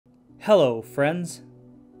Hello friends!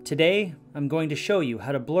 Today I'm going to show you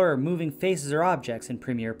how to blur moving faces or objects in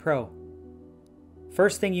Premiere Pro.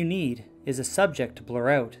 First thing you need is a subject to blur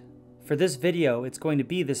out. For this video it's going to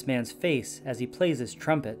be this man's face as he plays his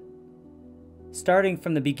trumpet. Starting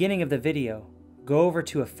from the beginning of the video, go over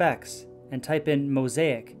to Effects and type in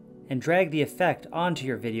Mosaic and drag the effect onto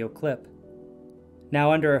your video clip.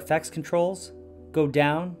 Now under Effects Controls, go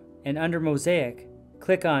down and under Mosaic,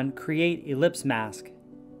 click on Create Ellipse Mask.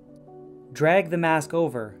 Drag the mask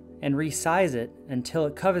over and resize it until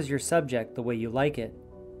it covers your subject the way you like it.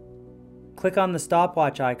 Click on the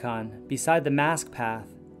stopwatch icon beside the mask path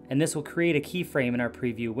and this will create a keyframe in our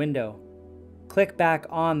preview window. Click back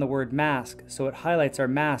on the word mask so it highlights our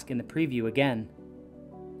mask in the preview again.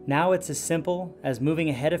 Now it's as simple as moving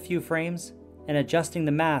ahead a few frames and adjusting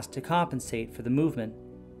the mask to compensate for the movement.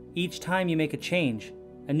 Each time you make a change,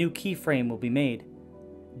 a new keyframe will be made.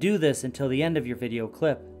 Do this until the end of your video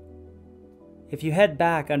clip. If you head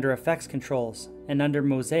back under Effects Controls and under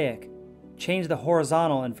Mosaic, change the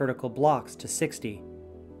horizontal and vertical blocks to 60.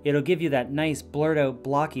 It'll give you that nice blurred out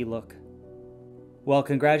blocky look. Well,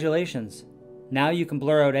 congratulations! Now you can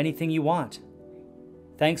blur out anything you want.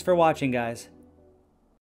 Thanks for watching, guys.